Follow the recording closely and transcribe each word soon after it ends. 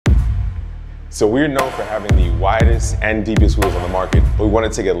So we're known for having the widest and deepest wheels on the market, but we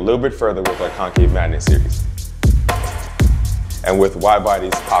want to take it a little bit further with our Concave Madness series. And with wide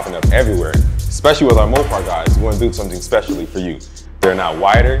bodies popping up everywhere, especially with our Mopar guys, we want to do something specially for you. They're now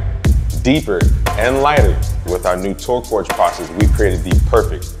wider, deeper, and lighter. With our new torque forge process, we've created the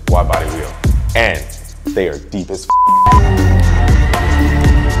perfect wide body wheel. And they are deep as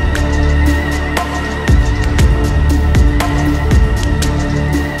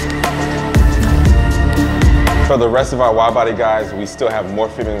For the rest of our wide body guys, we still have more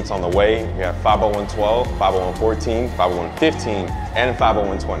fitments on the way. We have 50112, 50114, 50115, and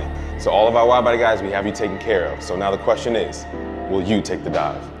 50120. So all of our wide body guys, we have you taken care of. So now the question is, will you take the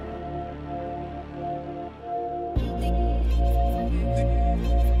dive?